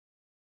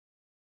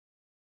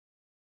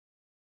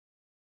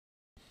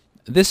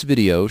This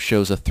video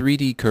shows a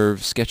 3D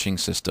curve sketching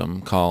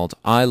system called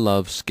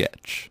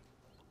ILoveSketch.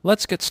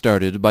 Let's get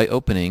started by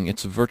opening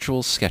its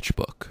virtual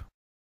sketchbook.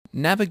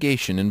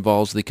 Navigation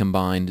involves the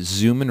combined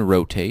zoom and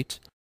rotate,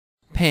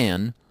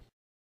 pan,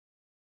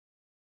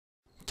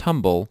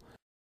 tumble,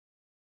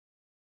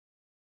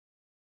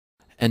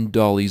 and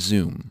dolly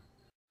zoom.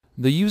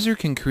 The user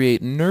can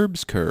create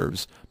NURBS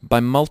curves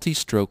by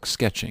multi-stroke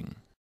sketching.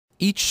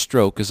 Each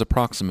stroke is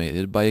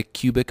approximated by a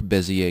cubic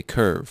Bezier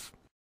curve.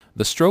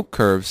 The stroke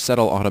curves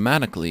settle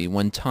automatically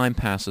when time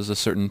passes a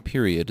certain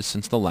period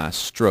since the last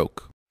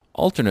stroke.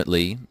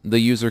 Alternately, the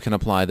user can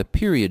apply the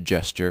period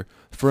gesture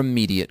for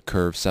immediate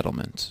curve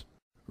settlement.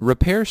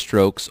 Repair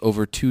strokes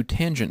over two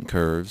tangent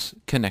curves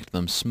connect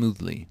them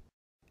smoothly.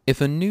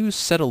 If a new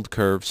settled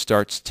curve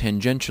starts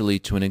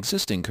tangentially to an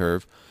existing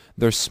curve,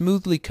 they're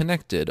smoothly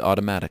connected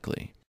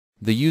automatically.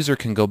 The user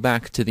can go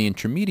back to the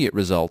intermediate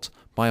result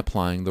by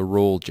applying the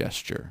roll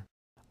gesture.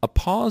 A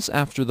pause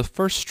after the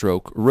first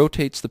stroke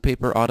rotates the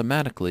paper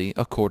automatically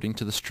according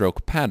to the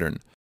stroke pattern: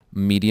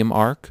 medium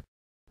arc,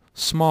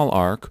 small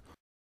arc,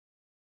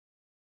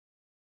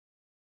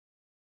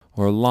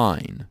 or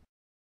line.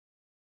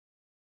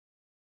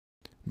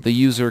 The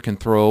user can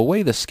throw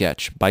away the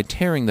sketch by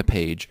tearing the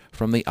page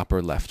from the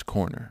upper left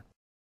corner.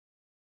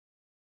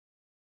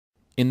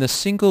 In the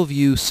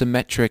single-view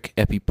symmetric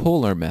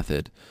epipolar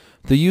method,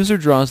 the user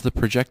draws the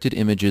projected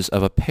images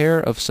of a pair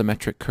of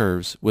symmetric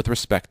curves with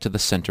respect to the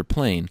center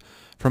plane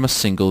from a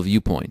single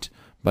viewpoint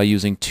by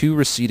using two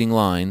receding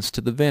lines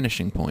to the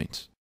vanishing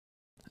point.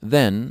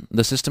 Then,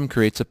 the system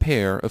creates a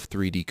pair of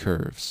 3D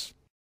curves.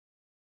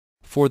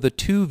 For the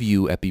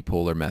two-view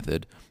epipolar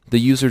method, the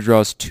user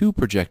draws two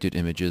projected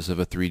images of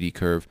a 3D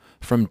curve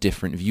from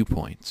different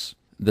viewpoints.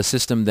 The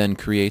system then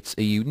creates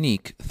a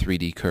unique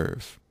 3D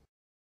curve.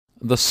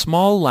 The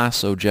small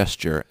lasso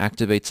gesture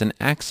activates an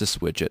axis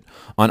widget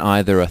on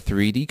either a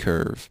 3D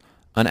curve,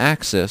 an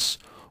axis,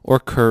 or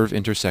curve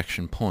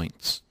intersection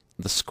points.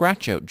 The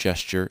scratch-out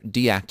gesture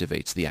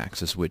deactivates the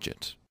axis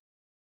widget.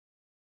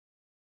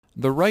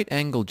 The right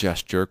angle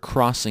gesture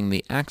crossing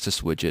the axis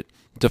widget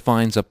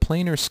defines a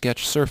planar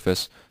sketch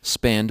surface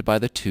spanned by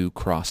the two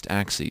crossed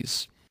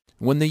axes.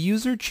 When the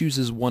user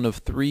chooses one of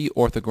three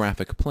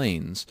orthographic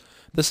planes,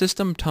 the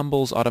system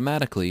tumbles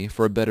automatically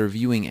for a better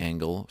viewing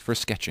angle for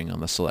sketching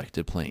on the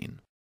selected plane.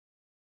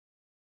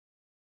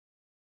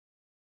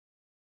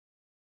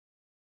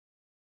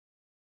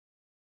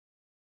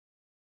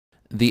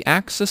 The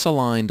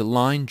axis-aligned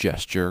line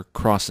gesture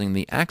crossing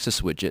the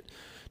axis widget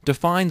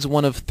defines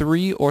one of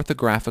three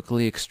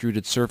orthographically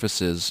extruded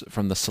surfaces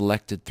from the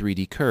selected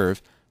 3D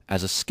curve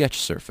as a sketch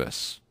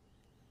surface.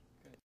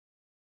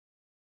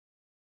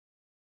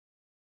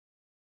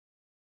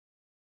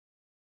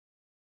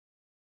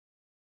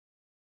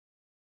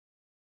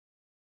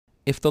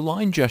 If the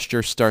line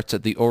gesture starts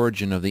at the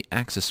origin of the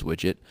axis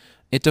widget,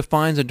 it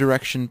defines a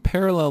direction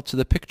parallel to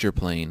the picture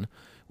plane,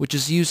 which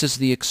is used as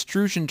the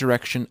extrusion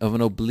direction of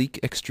an oblique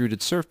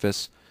extruded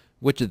surface,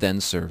 which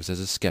then serves as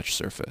a sketch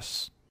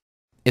surface.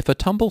 If a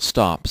tumble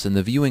stops and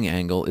the viewing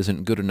angle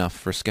isn't good enough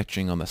for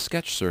sketching on the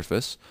sketch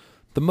surface,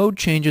 the mode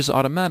changes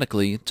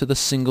automatically to the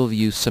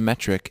single-view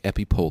symmetric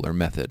epipolar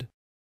method.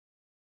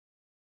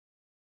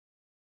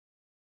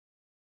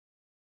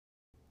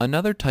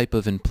 Another type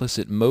of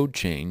implicit mode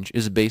change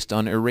is based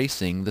on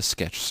erasing the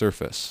sketch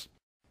surface.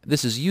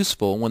 This is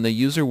useful when the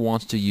user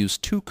wants to use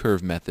two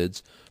curve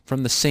methods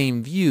from the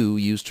same view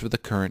used for the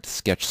current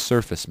sketch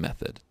surface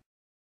method.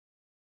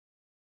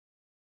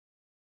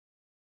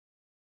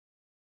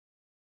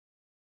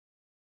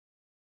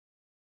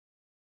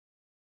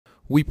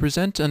 We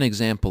present an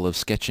example of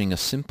sketching a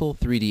simple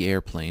 3D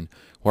airplane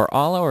where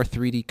all our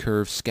 3D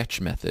curve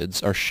sketch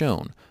methods are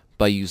shown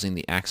by using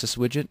the axis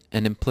widget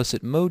and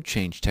implicit mode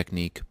change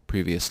technique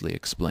previously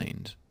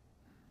explained.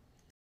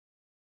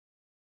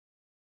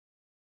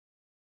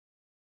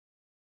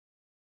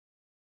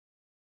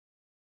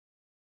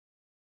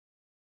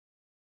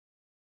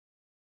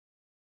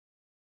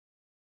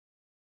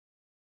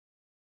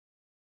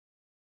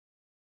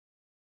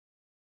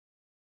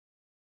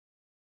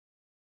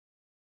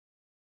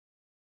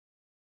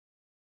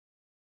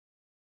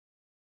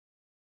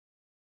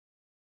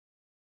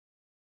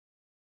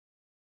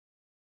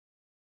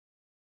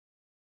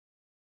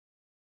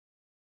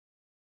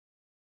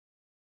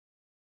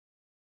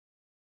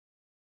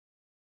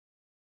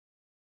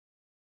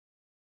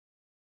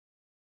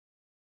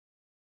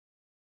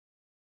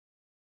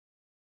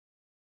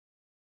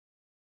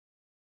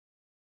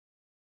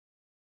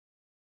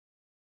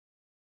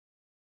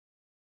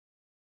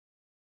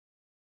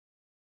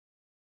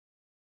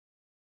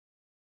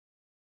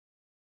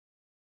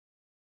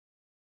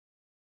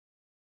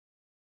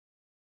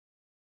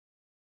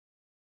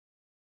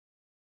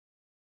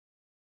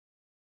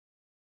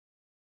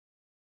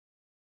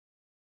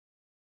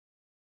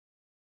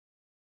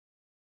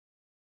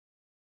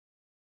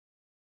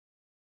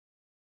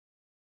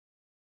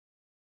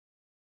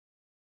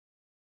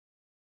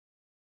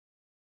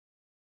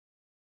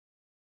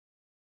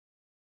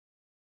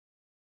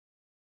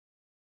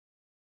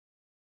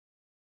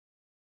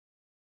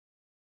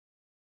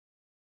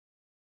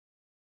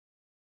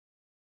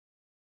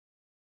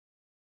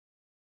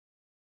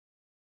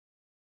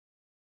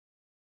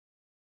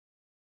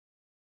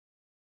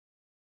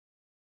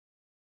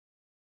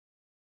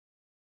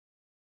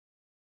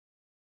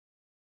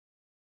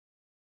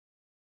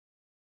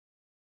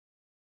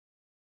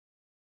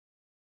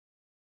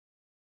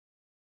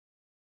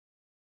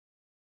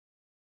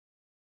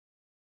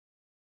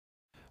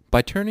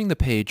 By turning the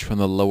page from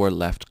the lower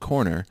left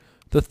corner,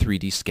 the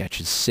 3D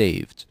sketch is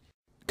saved.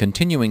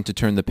 Continuing to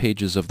turn the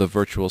pages of the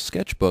virtual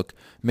sketchbook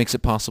makes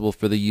it possible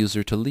for the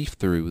user to leaf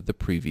through the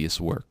previous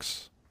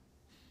works.